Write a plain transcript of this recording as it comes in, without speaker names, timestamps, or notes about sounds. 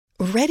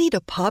Ready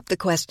to pop the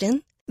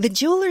question? The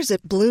jewelers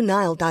at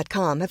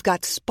BlueNile.com have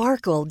got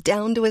sparkle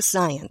down to a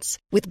science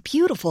with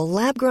beautiful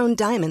lab-grown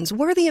diamonds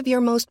worthy of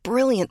your most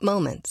brilliant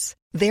moments.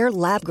 Their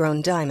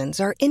lab-grown diamonds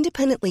are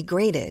independently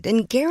graded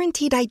and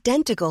guaranteed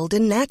identical to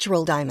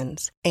natural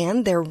diamonds,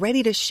 and they're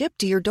ready to ship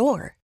to your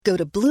door. Go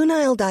to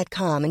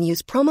BlueNile.com and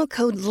use promo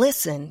code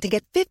LISTEN to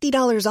get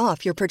 $50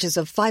 off your purchase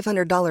of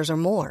 $500 or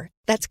more.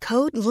 That's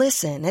code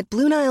LISTEN at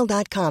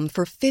BlueNile.com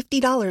for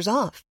 $50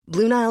 off.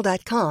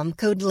 BlueNile.com,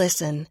 code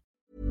LISTEN.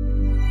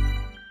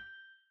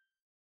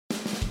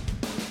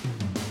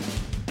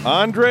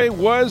 Andre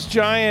was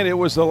giant. It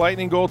was the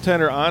Lightning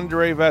goaltender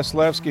Andrei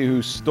Vasilevskiy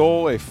who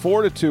stole a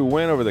 4-2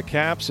 win over the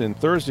Caps in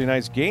Thursday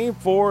night's Game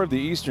 4 of the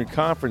Eastern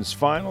Conference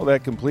Final.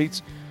 That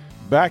completes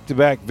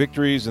back-to-back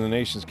victories in the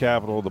nation's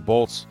capital. The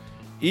Bolts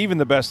even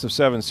the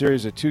best-of-7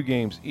 series at 2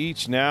 games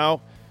each.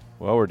 Now,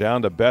 well, we're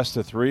down to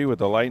best-of-3 with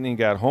the Lightning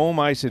got home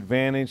ice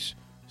advantage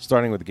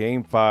starting with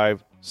Game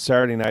 5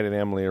 Saturday night at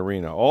Amalie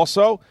Arena.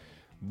 Also,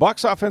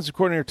 Bucs offensive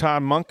coordinator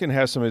Todd Monken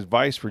has some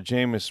advice for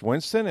Jameis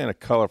Winston and a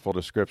colorful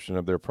description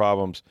of their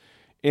problems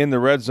in the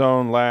red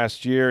zone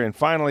last year. And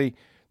finally,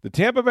 the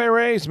Tampa Bay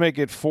Rays make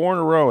it 4 in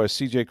a row as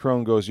C.J.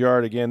 Cron goes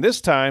yard again,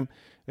 this time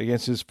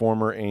against his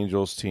former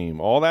Angels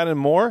team. All that and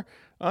more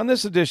on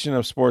this edition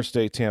of Sports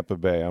Day Tampa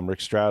Bay. I'm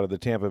Rick Stroud of the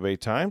Tampa Bay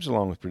Times,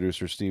 along with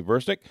producer Steve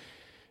Versnick.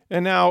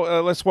 And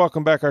now let's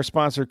welcome back our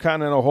sponsor,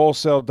 Continental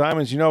Wholesale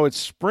Diamonds. You know, it's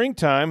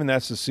springtime, and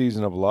that's the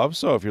season of love.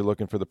 So if you're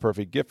looking for the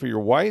perfect gift for your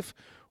wife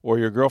or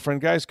your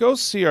girlfriend, guys, go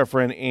see our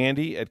friend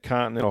Andy at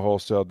Continental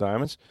Wholesale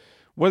Diamonds.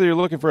 Whether you're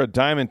looking for a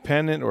diamond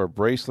pendant or a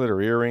bracelet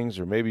or earrings,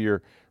 or maybe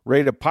you're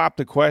ready to pop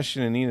the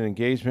question and need an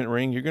engagement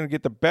ring, you're going to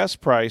get the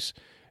best price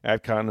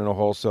at Continental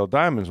Wholesale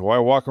Diamonds. Why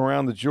walk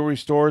around the jewelry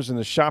stores in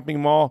the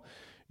shopping mall?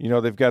 You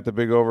know, they've got the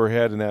big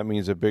overhead, and that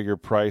means a bigger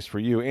price for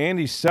you.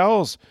 Andy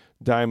sells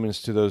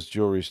diamonds to those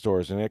jewelry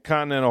stores. And at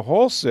Continental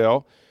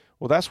Wholesale,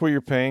 well, that's where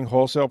you're paying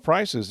wholesale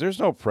prices. There's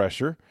no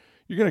pressure.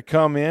 You're going to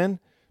come in.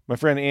 My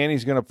friend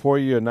Annie's going to pour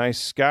you a nice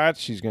scotch.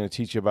 She's going to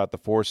teach you about the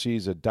 4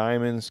 C's of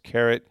diamonds: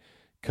 carat,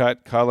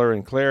 cut, color,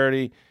 and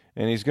clarity.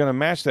 And he's going to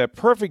match that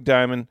perfect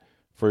diamond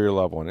for your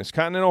loved one. It's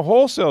Continental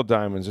Wholesale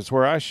Diamonds. It's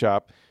where I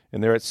shop.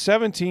 And they're at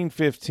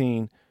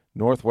 1715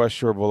 Northwest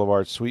Shore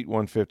Boulevard, Suite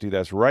 150.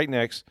 That's right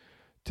next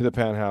to the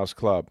Penthouse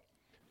Club.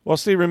 Well,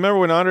 Steve, remember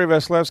when Andrei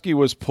Vasilevskiy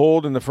was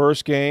pulled in the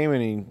first game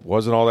and he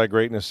wasn't all that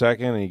great in the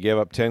second and he gave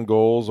up 10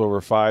 goals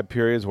over 5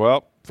 periods?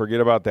 Well, forget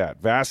about that.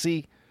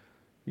 Vasi,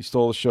 he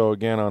stole the show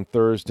again on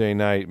Thursday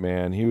night,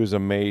 man. He was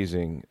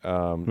amazing.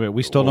 Wait,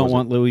 we still don't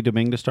want Louis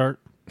Domingue to start?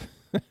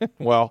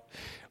 Well,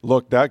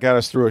 look, that got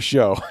us through a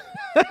show.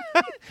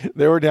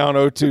 They were down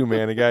 0-2,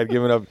 man.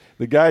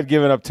 The guy had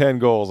given up 10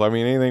 goals. I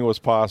mean, anything was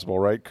possible,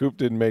 right? Coop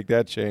didn't make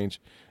that change,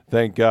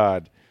 thank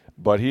God.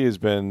 But he has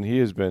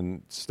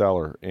been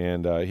stellar,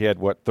 and he had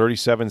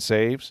 37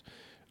 saves,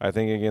 I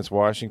think, against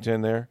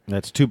Washington there.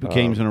 That's 2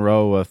 games in a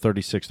row,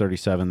 36,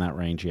 37, that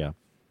range, yeah.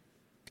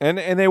 And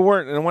they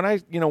weren't. And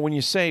when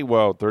you say,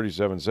 well,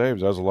 37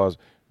 saves, that's a lot.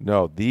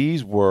 No,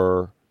 these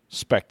were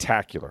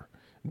spectacular.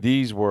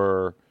 These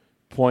were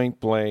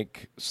point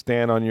blank,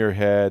 stand on your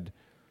head,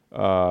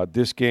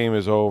 this game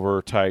is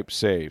over type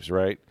saves,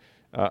 right?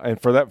 And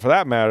for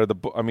that matter, the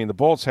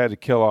Bolts had to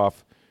kill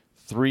off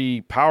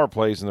 3 power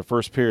plays in the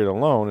first period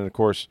alone, and of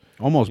course,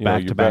 almost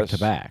back to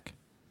back.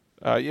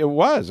 It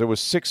was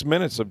 6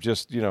 minutes of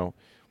just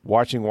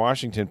watching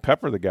Washington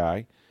pepper the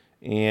guy,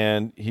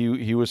 and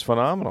he was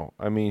phenomenal.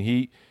 I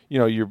mean,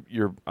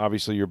 you're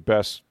obviously your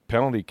best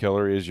penalty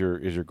killer is your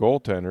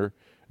goaltender.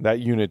 That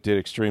unit did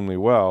extremely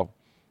well,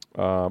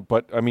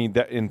 but I mean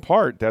that in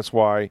part that's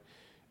why,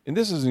 and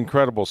this is an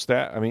incredible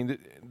stat. I mean,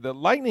 the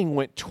Lightning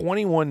went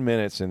 21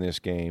 minutes in this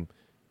game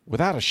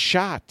without a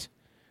shot.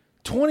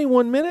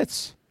 21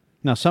 minutes.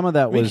 Now, some of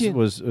that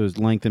was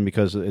lengthened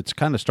because it's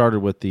kind of started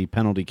with the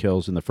penalty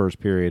kills in the first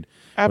period.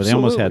 Absolutely. Where they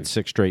almost had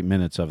 6 straight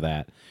minutes of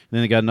that. And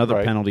then they got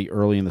another penalty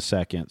early in the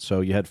second.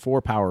 So you had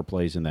 4 power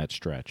plays in that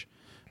stretch.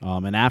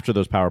 And after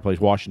those power plays,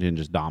 Washington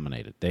just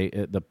dominated.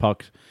 The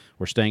pucks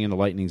were staying in the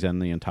Lightning's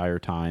end the entire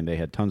time. They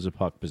had tons of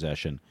puck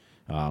possession.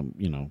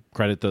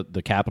 Credit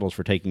the Capitals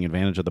for taking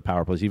advantage of the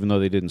power plays. Even though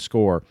they didn't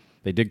score,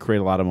 they did create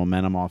a lot of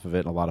momentum off of it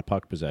and a lot of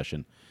puck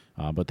possession.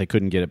 But they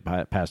couldn't get it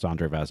past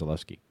Andrei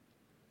Vasilevskiy.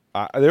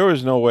 There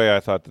was no way I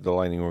thought that the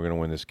Lightning were going to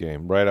win this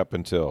game right up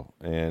until,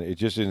 and it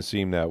just didn't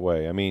seem that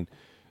way. I mean,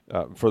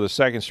 for the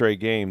second straight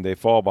game, they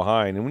fall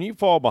behind, and when you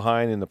fall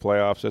behind in the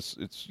playoffs,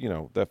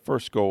 that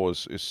first goal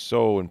is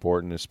so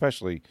important,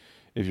 especially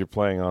if you're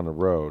playing on the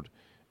road.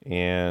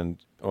 And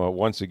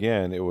once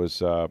again, it was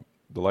the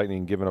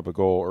Lightning giving up a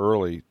goal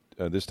early.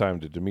 This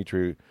time to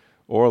Dmitry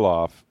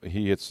Orlov.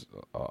 He hits,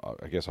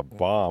 a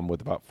bomb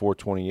with about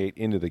 4:28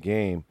 into the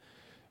game.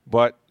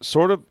 But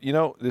sort of,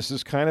 this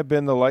has kind of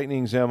been the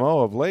Lightning's MO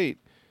of late.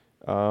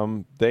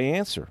 They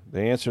answer.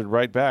 They answered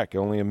right back.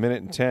 Only a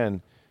minute and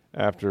 10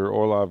 after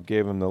Orlov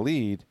gave them the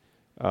lead.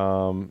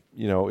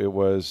 It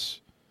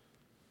was,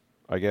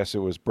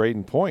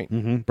 Braden Point.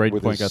 Mm-hmm. Braden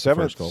with Point his got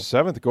the first goal.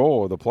 seventh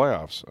goal of the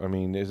playoffs. I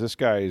mean, this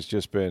guy has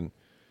just been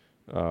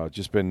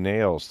just been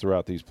nails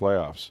throughout these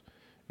playoffs.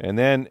 And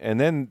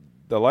then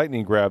the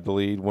Lightning grabbed the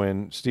lead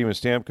when Steven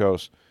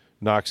Stamkos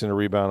knocks in a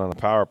rebound on a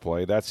power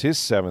play. That's his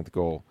 7th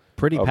goal.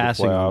 Pretty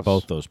passing on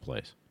both those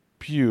plays.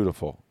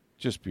 Beautiful.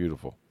 Just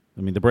beautiful.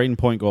 I mean, the Braden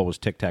Point goal was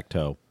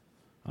tic-tac-toe,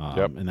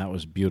 and that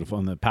was beautiful.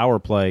 And the power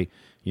play,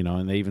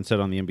 and they even said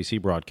on the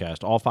NBC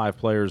broadcast, all 5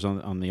 players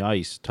on the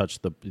ice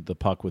touched the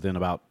puck within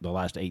about the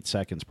last 8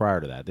 seconds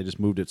prior to that. They just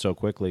moved it so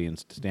quickly, and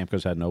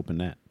Stamkos had an open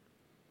net.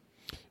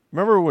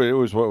 Remember, it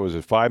was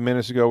 5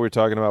 minutes ago we were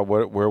talking about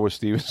where was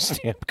Steven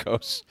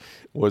Stamkos?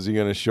 Was he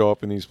going to show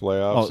up in these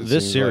playoffs? Oh,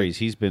 this series,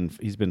 he's been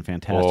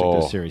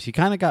fantastic. This series, he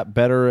kind of got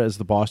better as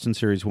the Boston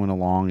series went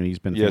along, and he's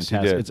been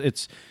fantastic. He did.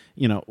 It's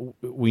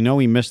we know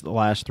he missed the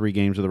last 3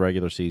 games of the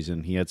regular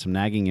season. He had some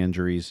nagging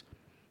injuries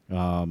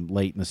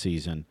late in the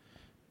season.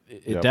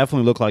 It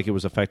definitely looked like it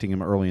was affecting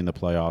him early in the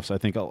playoffs. I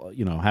think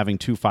having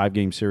 2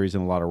 5-game series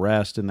and a lot of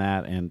rest in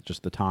that, and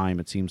just the time,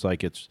 it seems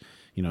like it's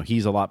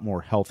he's a lot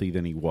more healthy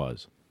than he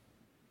was.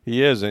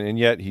 He is, and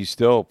yet he's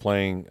still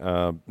playing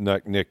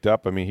nicked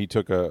up. I mean, he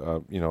took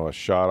a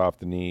shot off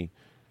the knee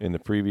in the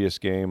previous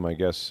game. I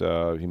guess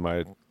he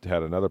might have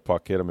had another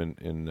puck hit him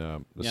in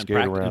the skate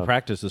around. In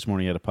practice this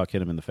morning, he had a puck hit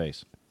him in the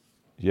face.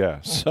 Yeah,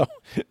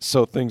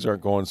 so things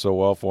aren't going so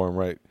well for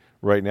him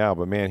right now.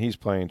 But man, he's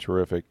playing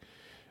terrific.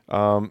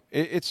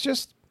 It's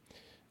just,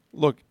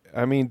 look,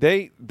 I mean,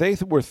 they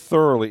were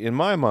thoroughly, in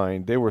my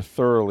mind, they were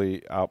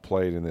thoroughly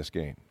outplayed in this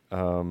game.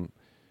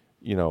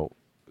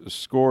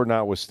 Score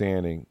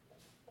notwithstanding,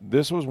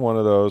 this was one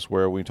of those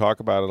where we talk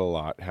about it a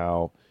lot,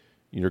 how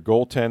your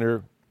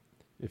goaltender,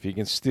 if he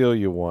can steal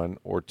you 1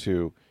 or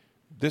 2,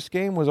 this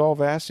game was all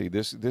Vasi.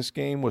 This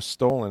game was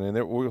stolen,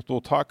 and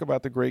we'll talk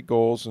about the great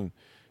goals and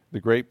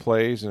the great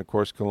plays, and of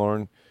course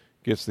Killorn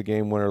gets the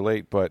game winner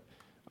late. But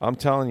I'm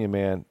telling you,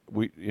 man,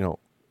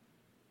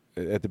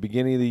 at the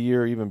beginning of the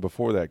year, even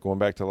before that, going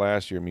back to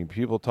last year, I mean,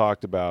 people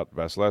talked about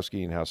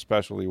Vasilevsky and how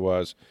special he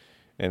was,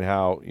 and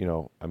how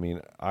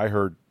I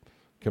heard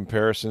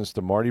comparisons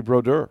to Marty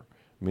Brodeur.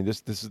 I mean,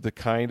 this is the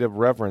kind of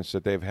reverence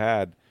that they've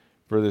had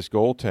for this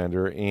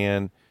goaltender,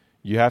 and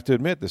you have to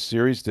admit the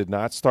series did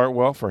not start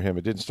well for him.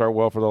 It didn't start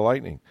well for the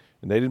Lightning,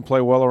 and they didn't play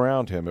well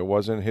around him. It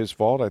wasn't his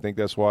fault. I think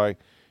that's why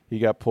he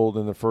got pulled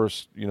in the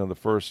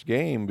first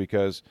game,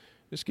 because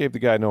this gave the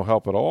guy no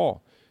help at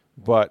all.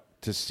 But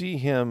to see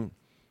him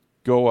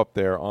go up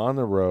there on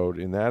the road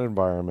in that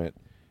environment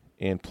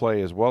and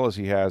play as well as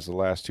he has the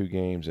last 2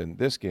 games, and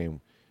this game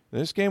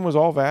was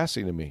all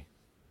Vasi to me.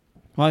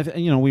 Well,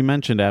 we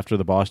mentioned after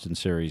the Boston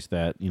series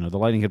that, the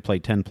Lightning had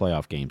played 10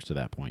 playoff games to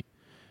that point.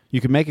 You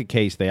could make a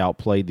case they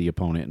outplayed the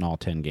opponent in all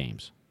 10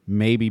 games.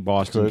 Maybe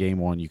Boston game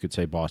 1, you could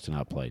say Boston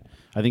outplayed.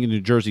 I think in the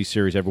New Jersey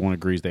series, everyone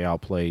agrees they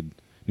outplayed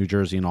New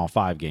Jersey in all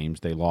 5 games.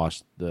 They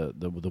lost the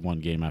 1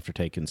 game after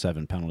taking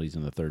 7 penalties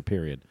in the third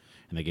period,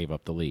 and they gave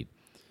up the lead.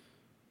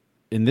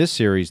 In this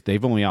series,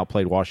 they've only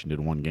outplayed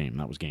Washington 1 game.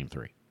 That was game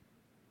 3,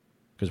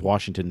 because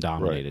Washington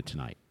dominated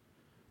tonight.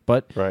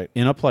 But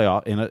in a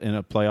playoff, in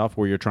a playoff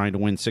where you're trying to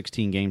win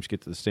 16 games,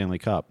 get to the Stanley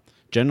Cup,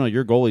 generally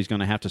your goalie's going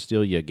to have to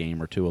steal you a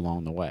game or 2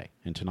 along the way.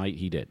 And tonight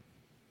he did.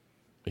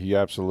 He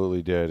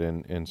absolutely did.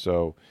 And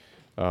so,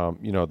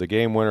 the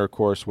game winner, of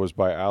course, was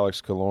by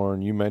Alex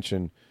Killorn. You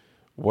mentioned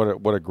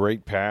what a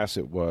great pass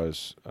it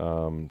was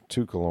to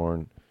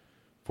Killorn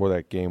for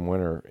that game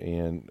winner.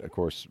 And, of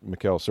course,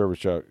 Mikhail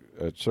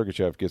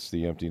Sergachev gets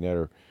the empty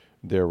netter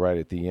there right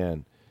at the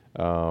end.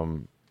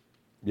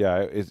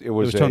 It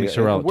was Tony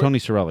Cirelli. Tony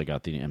Cirelli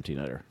got the empty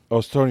netter. Oh,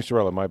 it's Tony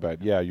Cirelli. My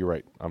bad. Yeah, you're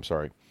right. I'm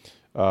sorry.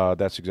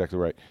 That's exactly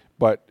right.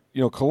 But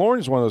Killorn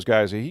is one of those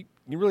guys that you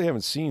really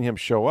haven't seen him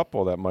show up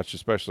all that much,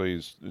 especially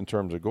in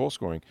terms of goal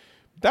scoring.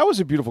 That was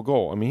a beautiful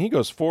goal. I mean, he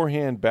goes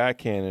forehand,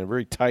 backhand in a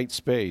very tight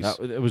space.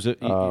 It was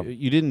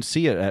you didn't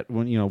see it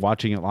when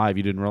watching it live.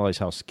 You didn't realize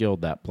how skilled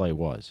that play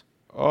was.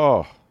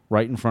 Oh,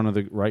 right in front of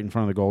the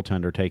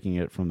goaltender, taking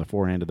it from the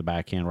forehand to the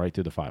backhand right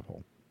through the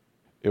 5-hole.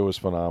 It was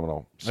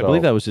phenomenal. I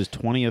believe that was his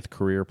 20th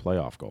career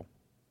playoff goal.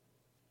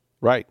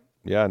 Right.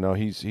 Yeah. No.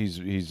 He's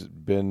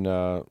been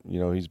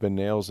he's been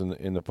nails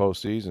in the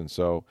postseason.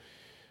 So,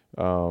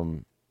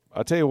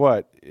 I'll tell you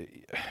what,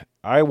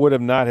 I would have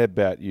not had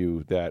bet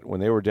you that when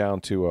they were down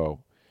 2-0,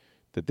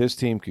 that this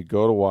team could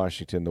go to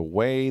Washington the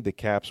way the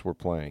Caps were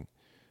playing,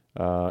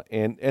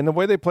 and the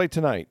way they played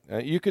tonight.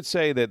 You could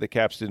say that the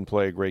Caps didn't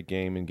play a great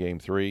game in Game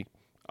 3.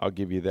 I'll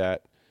give you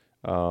that.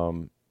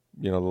 The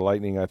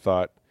Lightning, I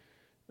thought,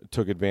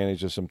 took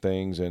advantage of some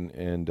things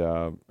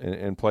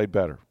and played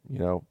better,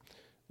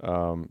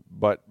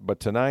 But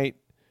tonight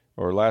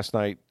or last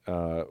night,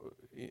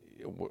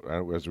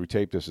 as we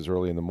taped this as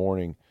early in the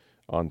morning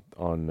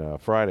on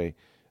Friday,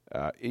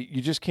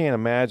 you just can't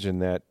imagine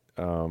that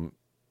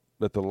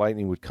that the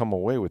Lightning would come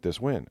away with this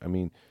win. I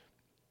mean,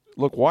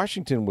 look,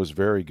 Washington was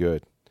very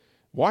good.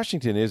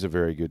 Washington is a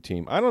very good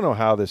team. I don't know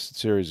how this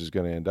series is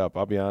going to end up.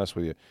 I'll be honest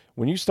with you.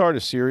 When you start a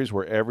series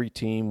where every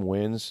team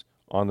wins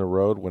on the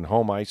road, when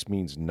home ice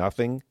means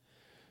nothing,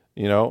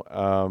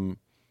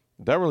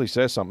 that really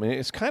says something.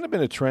 It's kind of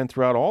been a trend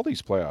throughout all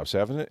these playoffs,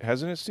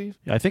 hasn't it, Steve?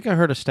 I think I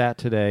heard a stat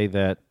today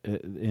that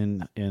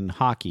in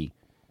hockey,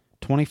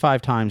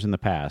 25 times in the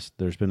past,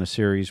 there's been a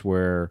series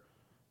where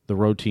the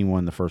road team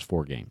won the first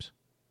 4 games,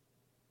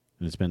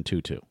 and it's been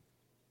 2-2.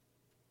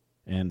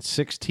 And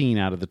 16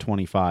 out of the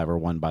 25 are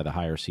won by the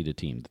higher seeded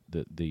team,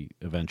 the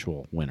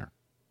eventual winner,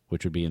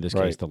 which would be in this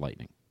case the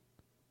Lightning.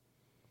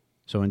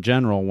 So in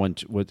general,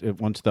 once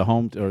the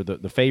home or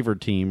the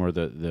favored team or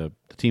the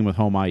team with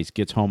home ice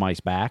gets home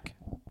ice back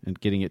and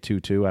getting it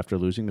 2-2 after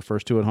losing the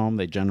first 2 at home,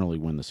 they generally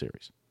win the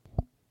series.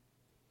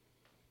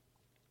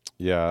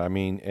 Yeah, I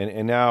mean,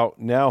 and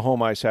now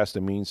home ice has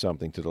to mean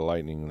something to the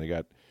Lightning. They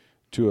got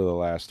 2 of the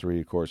last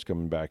 3, of course,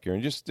 coming back here,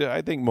 and just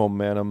I think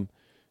momentum.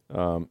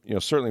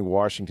 Certainly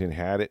Washington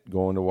had it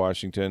going to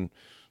Washington.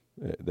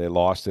 They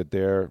lost it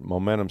there.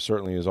 Momentum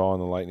certainly is all on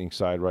the Lightning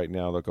side right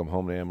now. They'll come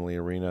home to Amalie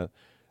Arena.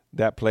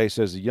 That place,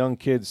 as the young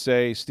kids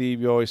say, Steve,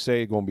 you always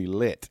say, it's going to be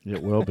lit.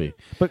 It will be.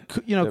 But,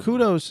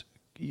 kudos.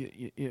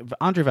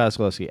 Andrei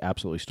Vasilevsky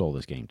absolutely stole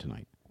this game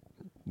tonight.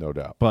 No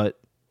doubt. But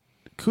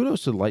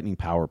kudos to the Lightning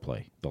power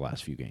play the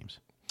last few games.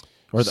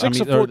 6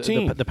 of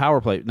 14. The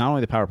power play, not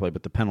only the power play,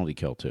 but the penalty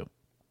kill, too.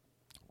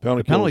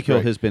 The penalty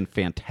kill has been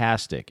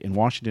fantastic, and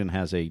Washington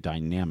has a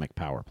dynamic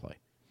power play.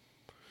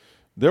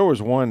 There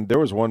was one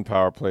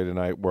power play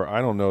tonight where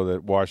I don't know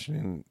that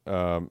Washington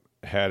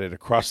had it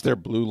across their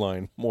blue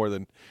line more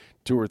than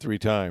 2 or 3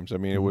 times. I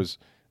mean, it was.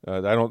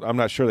 I'm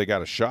not sure they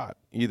got a shot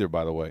either.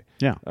 By the way,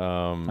 yeah.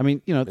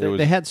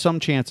 They had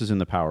some chances in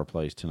the power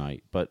plays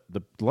tonight, but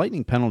the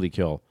Lightning penalty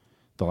kill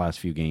the last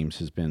few games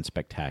has been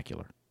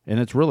spectacular, and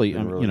it's really,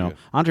 good.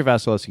 Andrei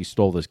Vasilevsky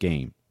stole this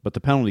game, but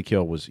the penalty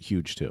kill was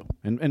huge too,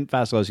 and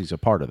Vasilevsky's a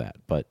part of that,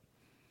 but.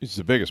 It's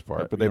the biggest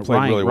part, but they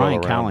played really well Ryan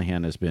around.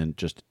 Callahan has been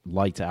just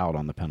lights out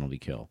on the penalty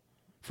kill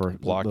for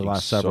blocking the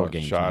last several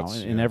games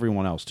shots, now, and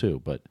everyone else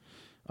too. But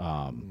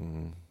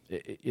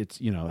it's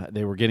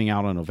they were getting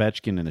out on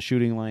Ovechkin in the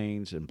shooting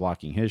lanes and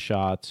blocking his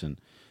shots, and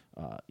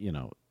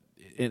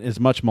as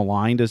much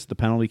maligned as the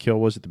penalty kill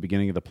was at the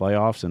beginning of the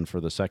playoffs and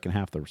for the second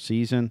half of the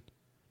season,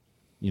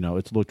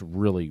 it's looked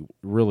really,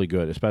 really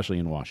good, especially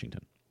in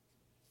Washington.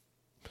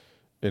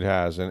 It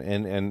has,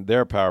 and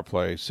their power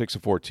play 6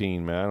 of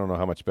 14. Man, I don't know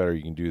how much better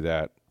you can do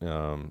that.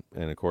 And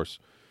of course,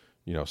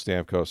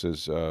 Stamkos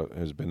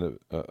has been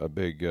a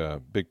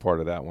big part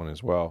of that one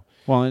as well.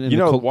 Well, and the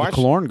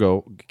Killorn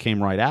goal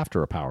came right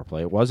after a power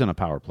play. It wasn't a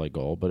power play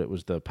goal, but it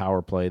was the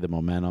power play, the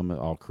momentum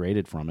all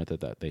created from it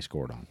that they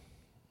scored on.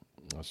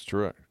 That's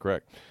true,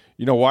 correct.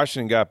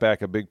 Washington got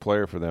back a big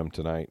player for them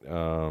tonight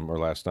or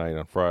last night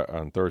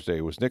on Thursday.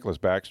 It was Nicholas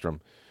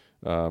Backstrom.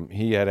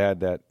 He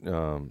had that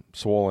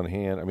swollen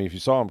hand. I mean, if you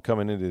saw him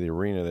coming into the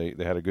arena,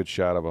 they had a good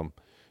shot of him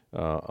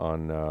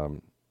on,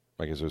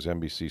 I guess it was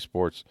NBC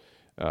Sports,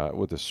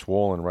 with a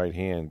swollen right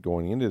hand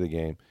going into the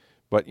game.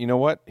 But you know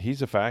what?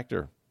 He's a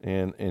factor,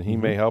 and he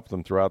may help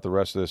them throughout the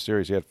rest of the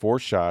series. He had 4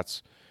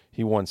 shots.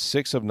 He won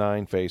 6 of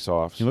 9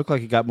 face-offs. He looked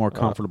like he got more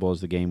comfortable as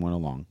the game went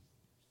along.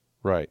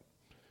 Right.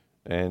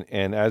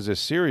 And as this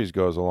series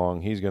goes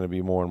along, he's going to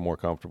be more and more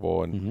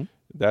comfortable, and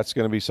that's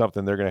going to be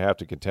something they're going to have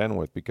to contend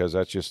with because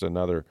that's just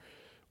another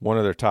one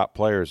of their top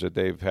players that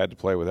they've had to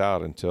play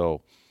without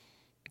until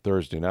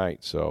Thursday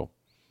night. So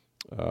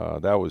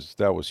that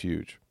was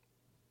huge.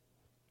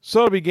 So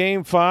it'll be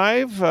Game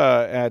 5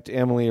 at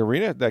Amalie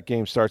Arena. That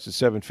game starts at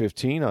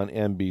 7:15 on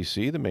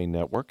NBC, the main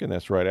network, and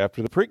that's right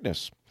after the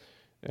Preakness,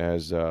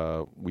 as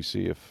we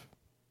see if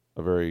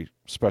a very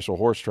special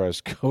horse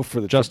tries to go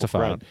for the Triple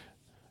Crown.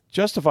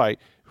 Justify,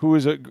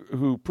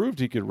 who proved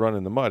he could run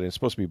in the mud, and it's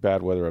supposed to be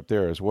bad weather up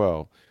there as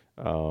well.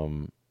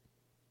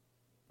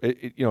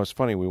 It's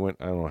funny. We went,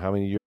 I don't know how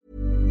many years.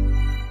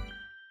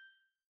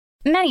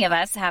 Many of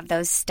us have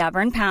those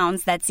stubborn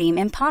pounds that seem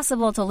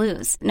impossible to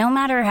lose, no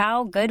matter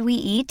how good we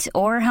eat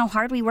or how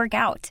hard we work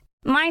out.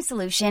 My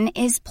solution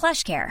is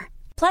PlushCare.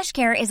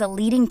 PlushCare is a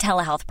leading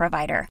telehealth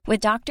provider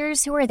with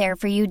doctors who are there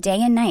for you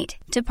day and night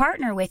to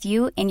partner with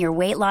you in your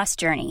weight loss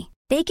journey.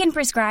 They can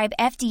prescribe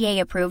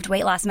FDA-approved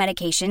weight loss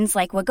medications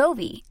like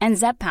Wegovy and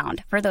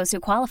Zepbound for those who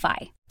qualify.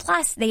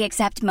 Plus, they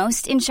accept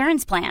most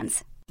insurance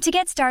plans. To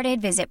get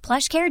started, visit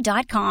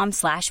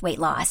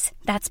plushcare.com/weightloss.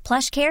 That's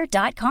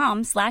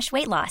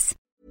plushcare.com/weightloss.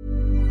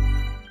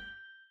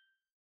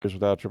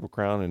 Without Triple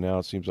Crown, and now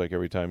it seems like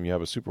every time you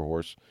have a super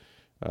horse,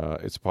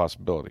 it's a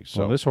possibility.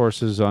 So this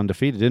horse is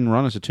undefeated. Didn't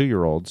run as a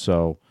 2-year-old,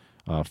 so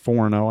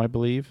 4-0, I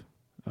believe,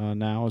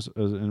 now is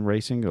in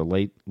racing, a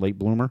late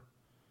bloomer.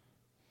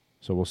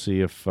 So we'll see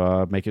if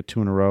make it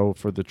 2 in a row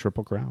for the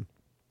Triple Crown.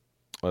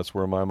 That's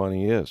where my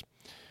money is.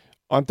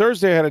 On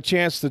Thursday, I had a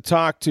chance to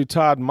talk to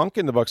Todd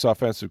Monken, the Bucs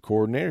offensive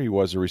coordinator. He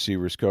was a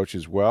receivers coach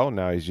as well.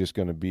 Now he's just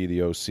going to be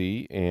the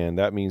OC, and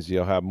that means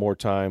he'll have more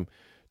time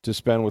to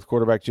spend with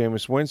quarterback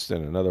Jameis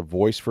Winston, another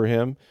voice for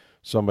him,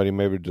 somebody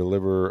maybe to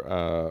deliver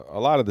a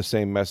lot of the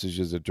same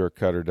messages that Dirk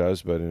Cutter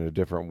does, but in a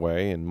different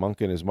way. And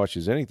Monken, as much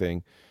as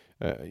anything,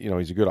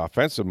 he's a good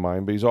offensive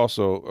mind, but he's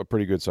also a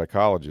pretty good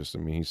psychologist. I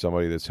mean, he's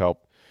somebody that's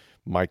helped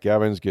Mike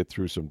Evans get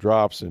through some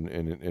drops and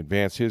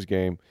advance his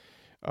game.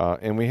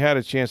 and we had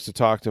a chance to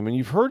talk to him. And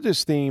you've heard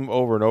this theme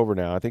over and over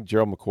now. I think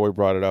Gerald McCoy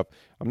brought it up.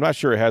 I'm not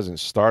sure it hasn't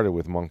started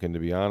with Monken, to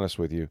be honest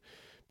with you.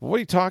 But what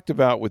he talked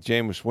about with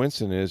Jameis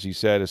Winston is he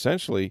said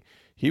essentially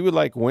he would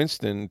like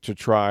Winston to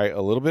try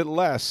a little bit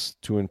less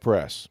to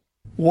impress.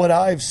 What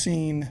I've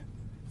seen,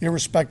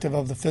 irrespective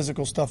of the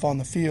physical stuff on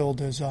the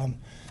field, is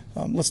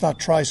let's not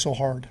try so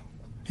hard.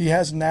 He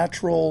has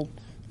natural,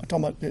 I'm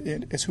talking about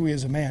it's who he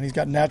is as a man. He's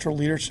got natural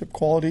leadership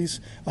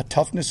qualities, a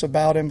toughness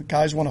about him.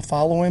 Guys want to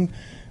follow him.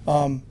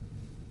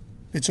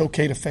 It's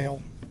okay to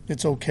fail.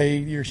 It's okay.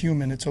 You're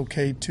human. It's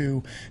okay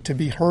to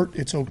be hurt.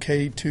 It's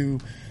okay to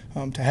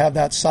have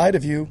that side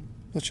of you.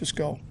 Let's just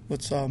go.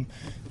 Let's. You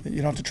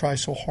don't have to try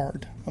so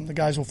hard. The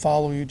guys will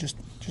follow you. Just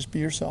be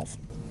yourself.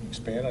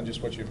 Expand on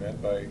just what you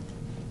meant by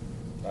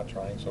not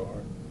trying so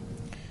hard.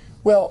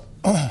 Well,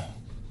 I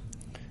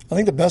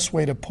think the best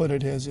way to put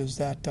it is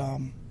that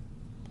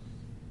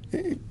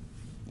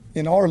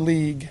in our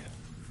league,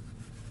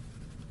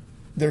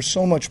 there's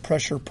so much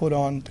pressure put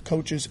on the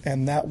coaches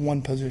and that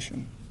one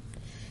position.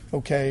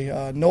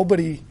 Okay,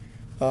 nobody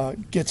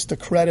gets the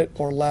credit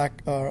or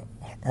lack or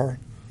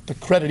the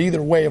credit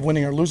either way of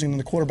winning or losing than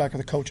the quarterback or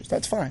the coaches.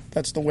 That's fine.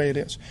 That's the way it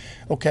is.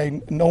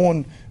 Okay, no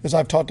one, as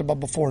I've talked about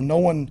before, no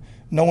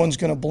one's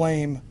going to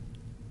blame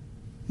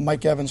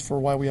Mike Evans for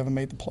why we haven't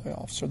made the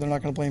playoffs, or they're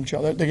not going to blame each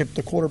other. They get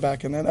the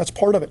quarterback, and that's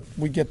part of it.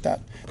 We get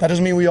that. That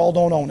doesn't mean we all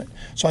don't own it.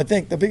 So I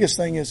think the biggest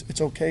thing is it's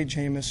okay,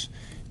 Jameis,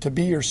 to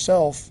be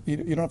yourself. You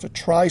don't have to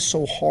try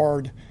so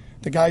hard.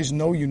 The guys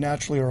know you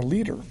naturally are a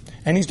leader,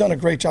 and he's done a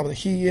great job of it.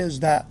 He is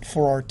that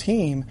for our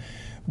team,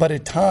 but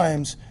at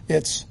times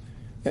it's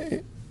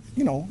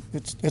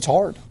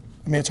hard.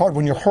 I mean, it's hard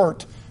when you're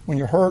hurt.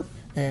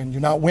 And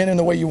you're not winning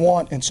the way you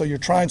want, and so you're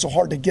trying so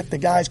hard to get the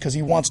guys because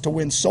he wants to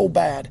win so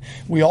bad.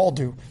 We all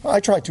do.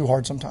 I try too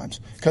hard sometimes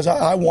because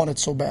I want it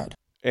so bad.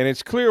 And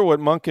it's clear what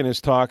Monken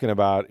is talking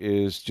about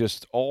is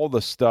just all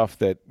the stuff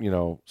that,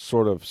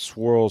 sort of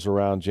swirls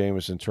around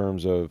Jameis in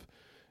terms of,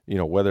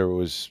 whether it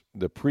was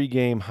the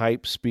pregame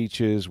hype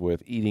speeches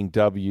with eating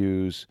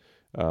W's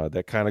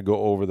that kind of go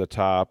over the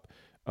top.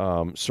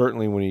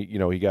 Certainly when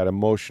he got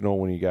emotional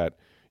when he got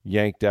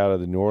yanked out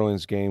of the New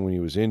Orleans game when he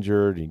was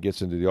injured. He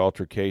gets into the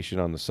altercation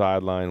on the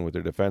sideline with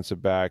their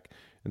defensive back,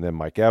 and then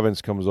Mike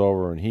Evans comes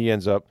over and he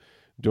ends up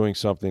doing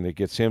something that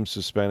gets him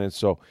suspended.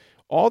 So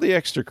all the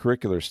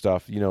extracurricular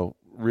stuff,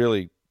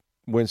 really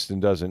Winston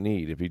doesn't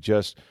need. If he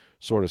just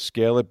sort of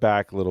scale it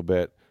back a little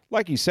bit,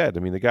 like he said,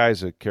 the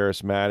guy's a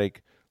charismatic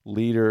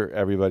leader.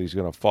 Everybody's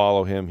going to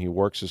follow him. He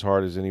works as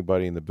hard as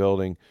anybody in the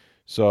building.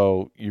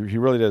 So he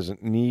really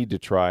doesn't need to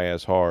try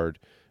as hard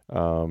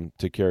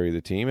to carry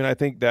the team. And I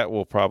think that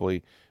will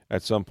probably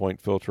at some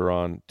point filter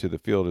on to the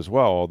field as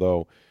well,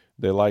 although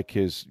they like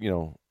his,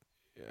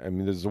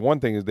 there's the one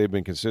thing that they've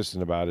been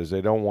consistent about is they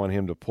don't want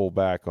him to pull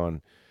back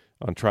on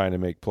trying to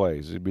make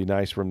plays. It'd be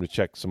nice for him to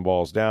check some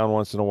balls down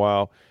once in a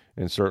while,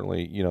 and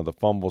certainly, the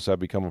fumbles have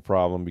become a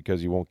problem because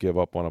he won't give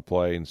up on a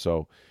play, and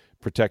so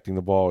protecting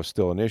the ball is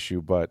still an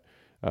issue. But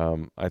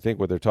I think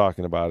what they're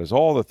talking about is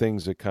all the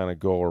things that kind of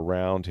go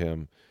around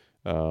him,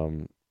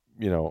 the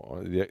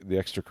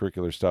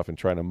extracurricular stuff and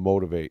trying to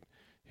motivate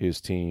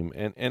his team.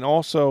 And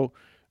also,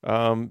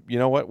 when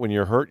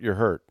you're hurt, you're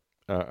hurt.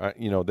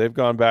 They've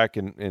gone back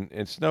and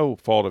it's no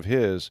fault of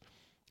his.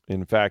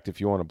 In fact,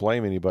 if you want to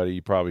blame anybody,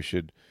 you probably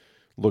should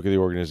look at the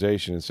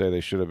organization and say they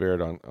should have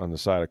erred on the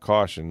side of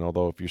caution.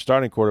 Although if your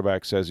starting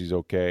quarterback says he's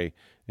okay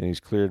and he's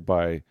cleared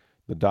by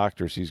the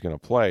doctors, he's going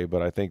to play.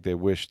 But I think they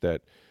wish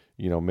that,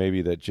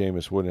 maybe that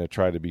Jameis wouldn't have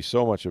tried to be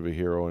so much of a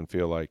hero and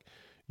feel like,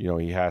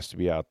 he has to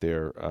be out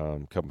there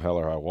come hell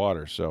or high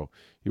water. So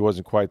he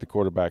wasn't quite the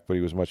quarterback, but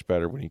he was much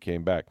better when he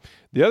came back.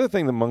 The other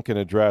thing that Monken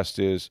addressed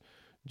is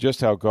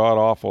just how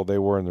god-awful they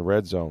were in the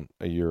red zone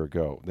a year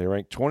ago. They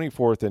ranked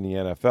 24th in the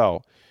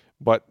NFL.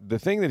 But the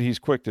thing that he's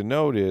quick to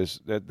note is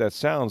that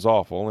sounds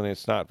awful, and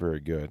it's not very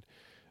good.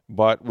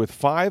 But with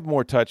 5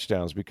 more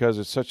touchdowns, because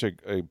it's such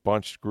a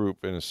bunched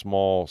group and a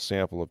small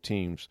sample of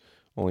teams,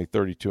 only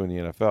 32 in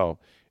the NFL,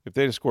 if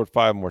they'd have scored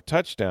 5 more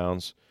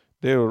touchdowns,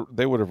 they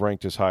would have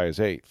ranked as high as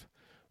 8th.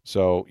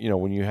 So,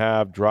 when you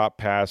have drop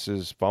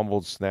passes,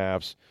 fumbled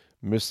snaps,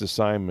 missed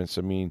assignments,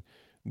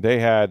 they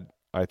had,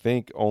 I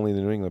think, only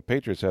the New England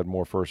Patriots had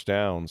more first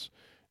downs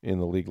in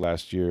the league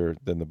last year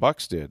than the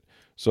Bucs did.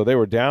 So they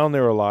were down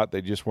there a lot.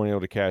 They just weren't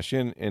able to cash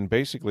in. And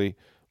basically,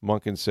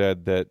 Monken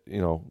said that,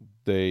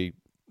 they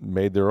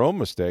made their own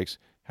mistakes,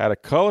 had a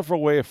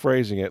colorful way of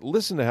phrasing it.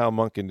 Listen to how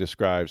Monken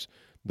describes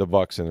the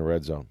Bucs in the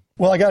red zone.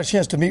 Well, I got a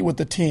chance to meet with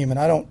the team, and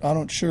I don't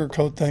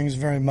sugarcoat things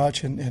very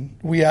much, and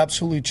we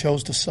absolutely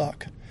chose to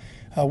suck.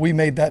 We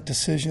made that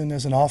decision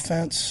as an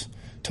offense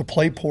to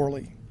play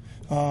poorly.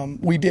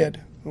 We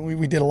did.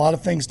 We did a lot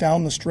of things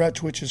down the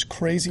stretch, which is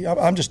crazy.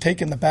 I'm just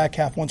taking the back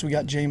half once we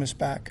got Jameis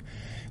back.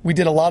 We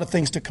did a lot of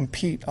things to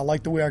compete. I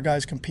like the way our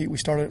guys compete. We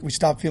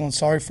stopped feeling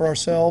sorry for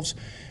ourselves,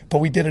 but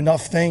we did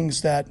enough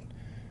things that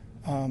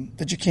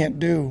you can't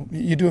do.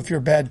 You do if you're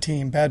a bad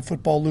team. Bad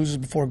football loses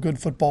before good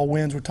football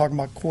wins. We're talking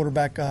about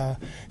quarterback,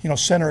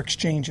 center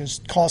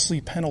exchanges,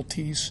 costly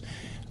penalties.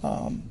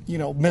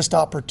 missed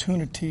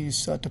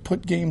opportunities to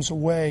put games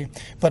away.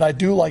 But I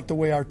do like the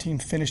way our team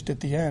finished at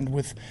the end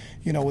with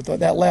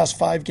that last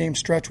 5-game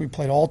stretch. We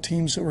played all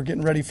teams that were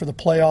getting ready for the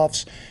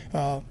playoffs.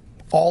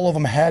 All of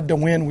them had to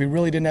win. We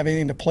really didn't have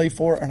anything to play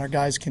for, and our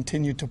guys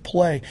continued to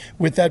play.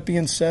 With that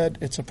being said,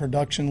 it's a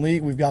production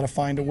league. We've got to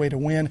find a way to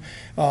win.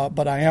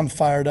 But I am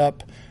fired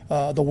up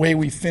the way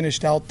we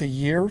finished out the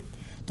year,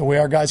 the way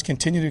our guys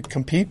continue to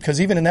compete,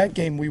 because even in that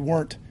game we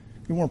weren't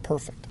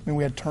perfect. I mean,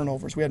 we had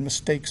turnovers, we had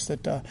mistakes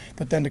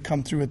but then to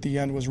come through at the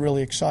end was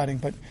really exciting.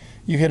 But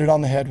you hit it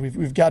on the head.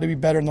 We've got to be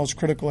better in those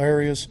critical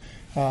areas.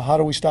 How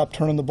do we stop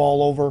turning the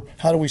ball over?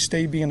 How do we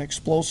stay being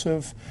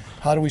explosive?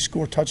 How do we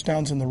score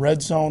touchdowns in the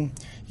red zone?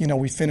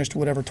 We finished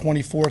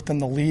 24th in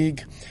the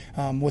league.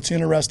 What's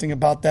interesting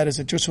about that is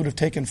it just would have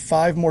taken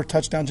 5 more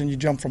touchdowns and you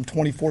jump from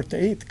 24th to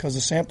 8th because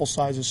the sample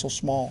size is so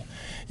small.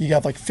 You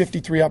have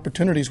 53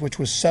 opportunities, which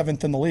was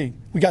 7th in the league.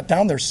 We got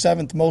down there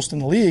 7th most in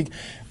the league,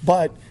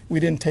 but we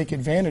didn't take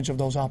advantage of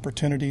those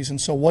opportunities. And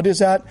so what is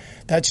that?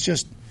 That's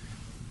just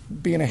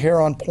being a hair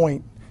on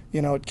point,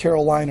 at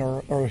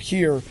Carolina or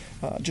here,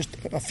 just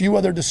a few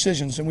other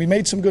decisions. And we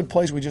made some good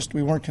plays.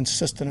 We weren't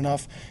consistent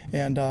enough.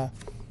 And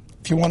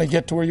if you want to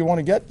get to where you want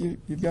to get,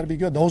 you've got to be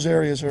good. Those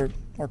areas are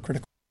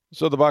critical.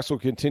 So the Bucs will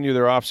continue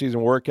their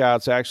off-season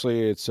workouts.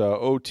 Actually, it's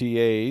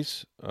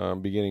OTAs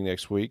beginning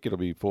next week. It'll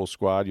be full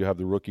squad. You have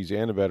the rookies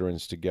and the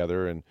veterans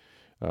together, and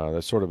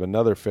that's sort of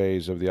another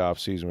phase of the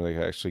off-season where they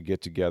actually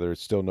get together.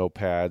 It's still no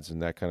pads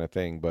and that kind of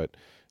thing, but,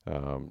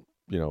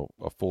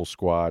 a full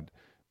squad.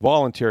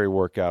 Voluntary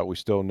workout. We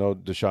still know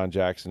Deshaun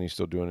Jackson. He's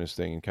still doing his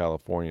thing in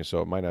California, so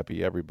it might not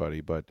be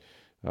everybody, but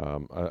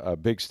a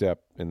big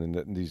step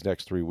in these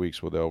next 3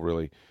 weeks where they'll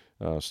really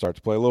start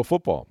to play a little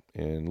football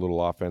and a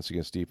little offense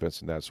against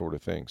defense and that sort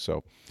of thing.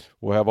 So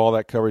we'll have all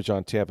that coverage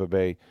on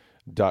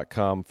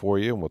TampaBay.com for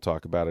you, and we'll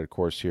talk about it, of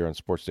course, here on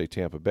Sports Day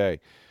Tampa Bay.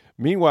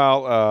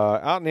 Meanwhile,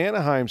 out in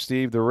Anaheim,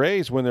 Steve, the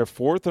Rays win their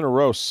 4th in a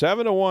row,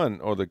 7-1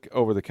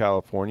 over the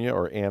California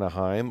or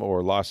Anaheim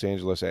or Los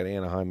Angeles at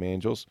Anaheim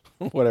Angels,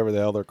 whatever the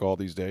hell they're called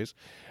these days.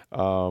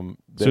 Soon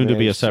to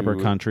be a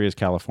separate country, as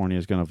California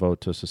is going to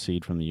vote to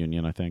secede from the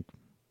union, I think.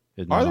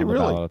 Are they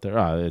really? Out there?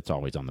 It's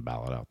always on the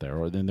ballot out there.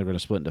 Or then they're going to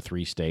split into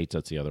 3 states.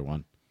 That's the other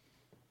one.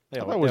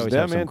 They always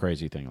have some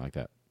crazy thing like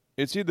that.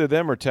 It's either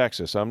them or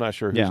Texas. I'm not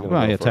sure who's going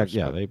to go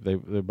first.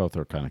 They both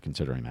are kind of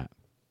considering that.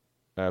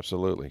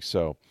 Absolutely.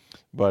 So,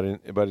 but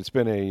it's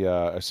been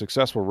a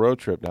successful road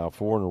trip now,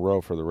 4 in a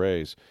row for the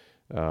Rays.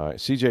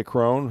 C.J.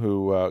 Cron,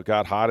 who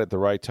got hot at the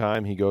right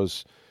time, he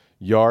goes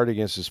yard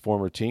against his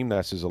former team.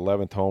 That's his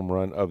 11th home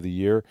run of the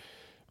year.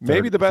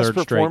 Maybe the best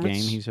third performance.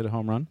 Straight game he's hit a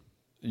home run.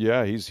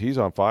 Yeah, he's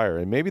on fire,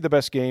 and maybe the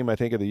best game I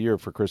think of the year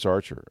for Chris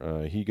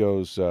Archer. He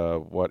goes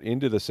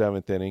into the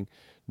 7th inning,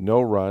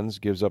 no runs,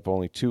 gives up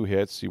only 2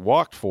 hits. He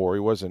walked 4. He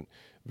wasn't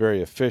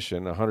very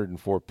efficient.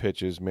 104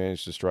 pitches,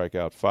 managed to strike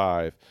out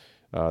 5.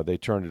 They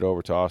turned it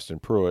over to Austin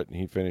Pruitt, and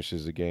he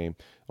finishes the game.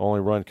 Only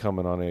run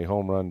coming on a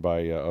home run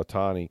by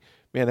Ohtani.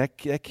 Man, that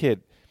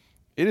kid,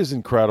 it is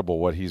incredible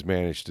what he's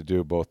managed to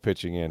do, both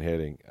pitching and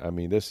hitting. I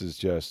mean, this is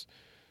just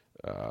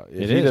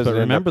it is, but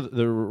remember,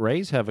 the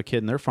Rays have a kid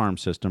in their farm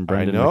system,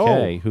 Brendan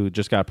McKay, who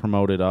just got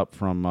promoted up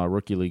from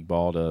Rookie League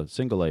ball to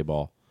Single-A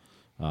ball,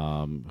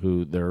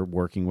 who they're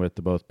working with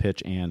to both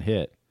pitch and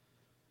hit.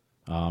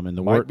 And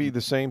the might be the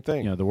same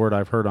thing. The word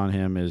I've heard on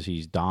him is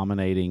he's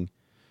dominating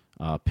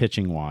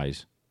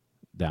pitching-wise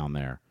down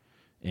there.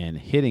 And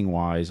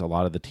hitting-wise, a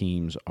lot of the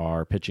teams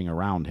are pitching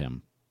around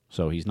him.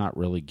 So he's not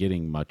really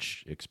getting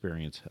much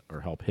experience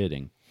or help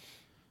hitting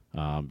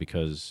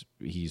because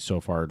he's so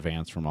far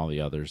advanced from all the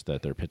others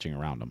that they're pitching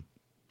around him.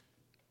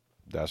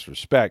 That's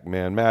respect,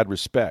 man. Mad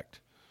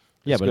respect.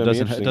 Yeah, but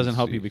it doesn't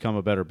help you become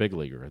a better big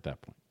leaguer at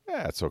that point.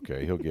 Yeah, it's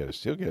okay. He'll get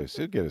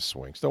his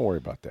swings. Don't worry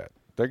about that.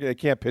 They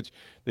can't pitch.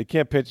 They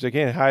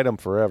can't hide him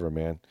forever,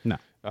 man. No.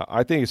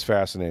 I think it's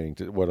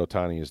fascinating what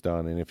Ohtani has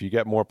done, and if you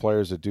get more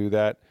players that do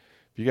that,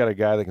 if you got a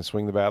guy that can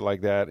swing the bat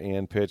like that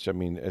and pitch, I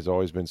mean, it's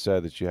always been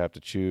said that you have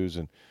to choose,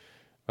 and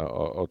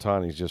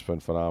Ohtani's just been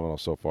phenomenal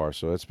so far.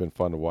 So it's been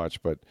fun to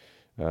watch. But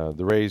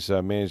the Rays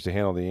managed to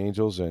handle the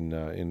Angels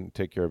and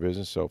take care of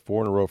business. So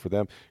 4 in a row for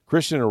them.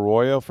 Christian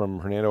Arroyo from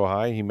Hernando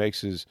High, he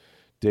makes his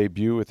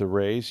debut with the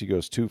Rays. He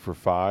goes 2 for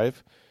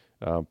 5.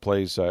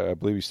 Plays, I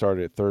believe he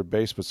started at third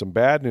base. But some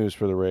bad news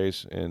for the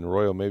Rays, and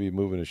Arroyo may be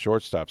moving to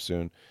shortstop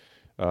soon.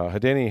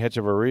 Hideni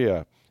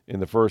Hechavarria in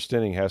the first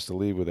inning has to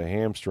leave with a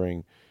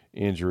hamstring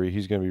injury.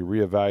 He's going to be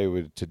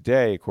reevaluated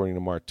today, according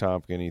to Mark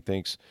Tompkin. He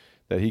thinks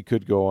that he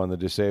could go on the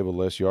disabled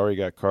list. You already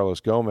got Carlos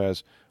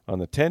Gomez on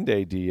the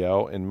 10-day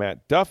DL, and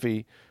Matt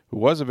Duffy, who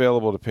was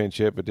available to pinch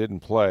hit but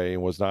didn't play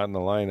and was not in the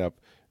lineup.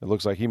 It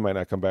looks like he might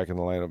not come back in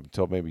the lineup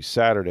until maybe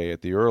Saturday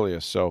at the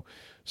earliest. So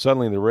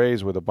suddenly the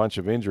Rays with a bunch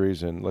of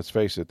injuries, and let's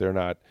face it, they're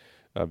not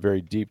very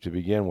deep to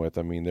begin with.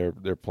 I mean,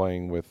 they're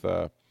playing with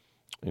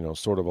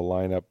sort of a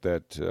lineup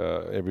that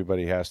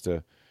everybody has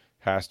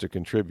to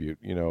contribute,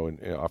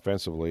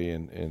 offensively,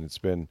 and it's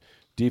been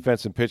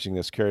defense and pitching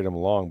that's carried them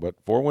along. But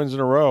 4 wins in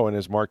a row, and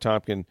as Mark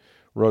Tompkin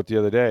wrote the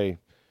other day,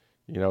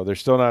 They're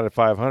still not at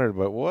 500,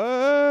 but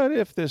what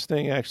if this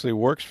thing actually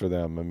works for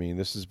them? I mean,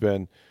 this has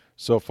been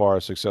so far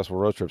a successful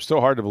road trip.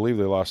 Still hard to believe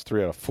they lost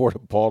 3 out of 4 to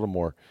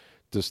Baltimore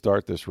to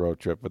start this road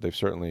trip, but they've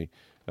certainly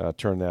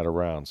turned that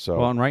around.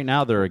 So, and right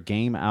now they're a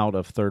game out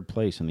of third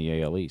place in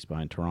the AL East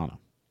behind Toronto.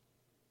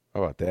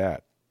 How about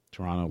that?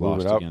 Toronto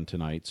lost again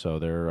tonight, so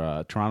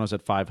they're Toronto's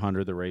at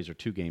 500. The Rays are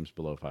 2 games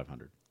below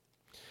 500.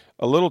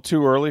 A little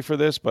too early for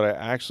this, but I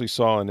actually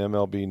saw on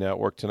MLB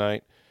Network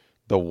tonight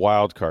the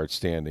wild card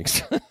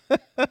standings.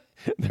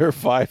 They're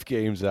 5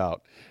 games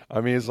out.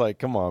 I mean, it's like,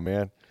 come on,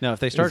 man. Now, if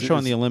they start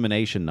showing the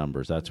elimination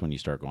numbers, that's when you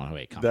start going,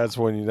 wait, come on. That's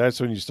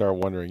when you start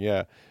wondering,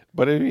 yeah.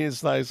 But I mean,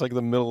 it's nice, like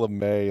the middle of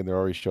May, and they're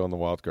already showing the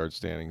wild card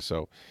standings.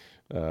 So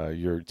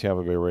your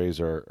Tampa Bay Rays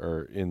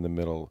are in the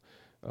middle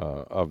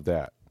of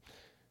that.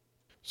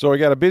 So we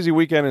got a busy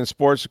weekend in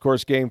sports. Of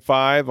course, Game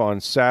 5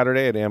 on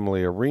Saturday at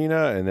Amalie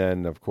Arena, and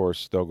then, of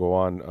course, they'll go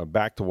on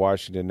back to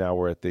Washington. Now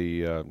we're at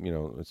the,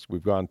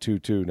 we've gone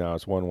 2-2 now.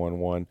 It's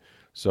 1-1-1.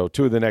 So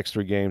 2 of the next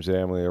 3 games at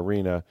Amalie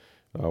Arena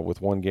with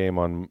 1 game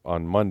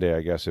on Monday, I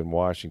guess, in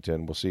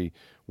Washington. We'll see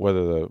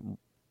whether the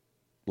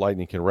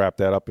Lightning can wrap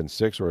that up in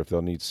 6 or if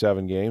they'll need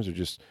 7 games or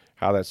just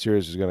how that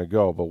series is going to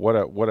go. But what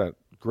a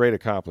great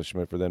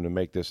accomplishment for them to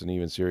make this an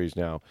even series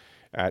now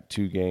at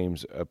 2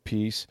 games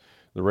apiece.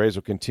 The Rays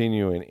will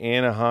continue in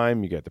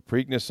Anaheim. You got the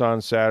Preakness on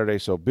Saturday.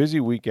 So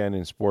busy weekend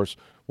in sports.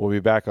 We'll be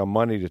back on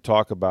Monday to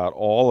talk about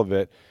all of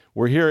it.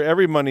 We're here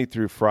every Monday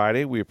through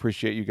Friday. We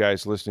appreciate you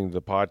guys listening to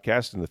the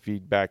podcast and the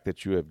feedback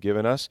that you have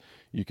given us.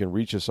 You can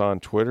reach us on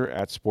Twitter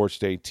at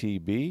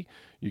SportsDayTB.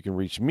 You can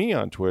reach me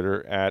on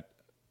Twitter at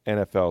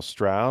NFL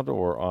Stroud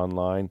or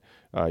online.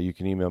 You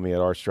can email me at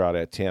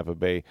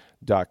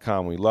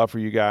rstroud@tampabay.com. We love for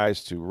you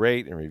guys to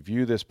rate and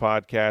review this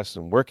podcast.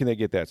 And where can they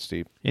get that,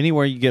 Steve?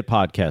 Anywhere you get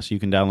podcasts. You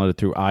can download it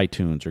through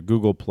iTunes or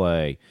Google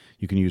Play.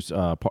 You can use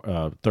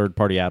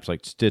third-party apps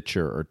like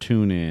Stitcher or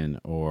TuneIn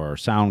or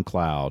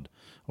SoundCloud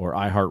or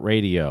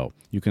iHeartRadio.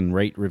 You can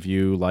rate,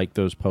 review, like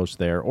those posts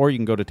there, or you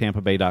can go to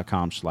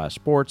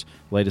tampabay.com/sports.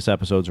 Latest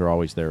episodes are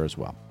always there as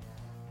well.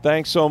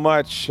 Thanks so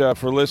much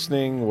for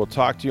listening. We'll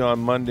talk to you on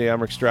Monday.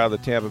 I'm Rick Stroud of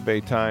the Tampa Bay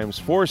Times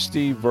for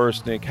Steve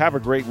Versnick. Have a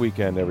great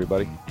weekend,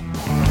 everybody.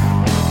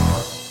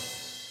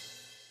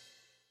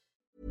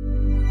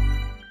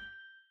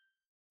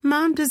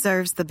 Mom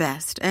deserves the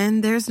best,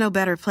 and there's no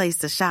better place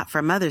to shop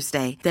for Mother's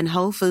Day than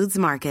Whole Foods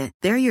Market.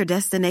 They're your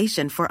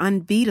destination for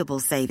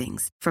unbeatable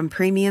savings, from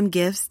premium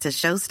gifts to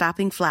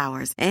show-stopping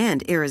flowers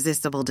and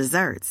irresistible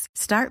desserts.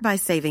 Start by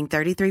saving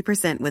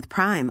 33% with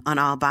Prime on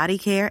all body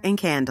care and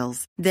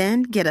candles.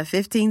 Then get a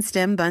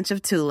 15-stem bunch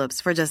of tulips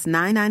for just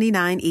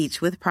 $9.99 each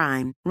with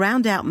Prime.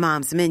 Round out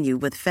Mom's menu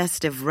with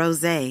festive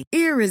rosé,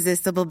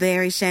 irresistible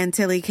berry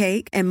chantilly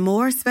cake, and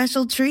more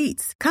special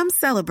treats. Come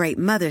celebrate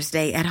Mother's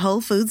Day at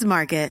Whole Foods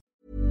Market.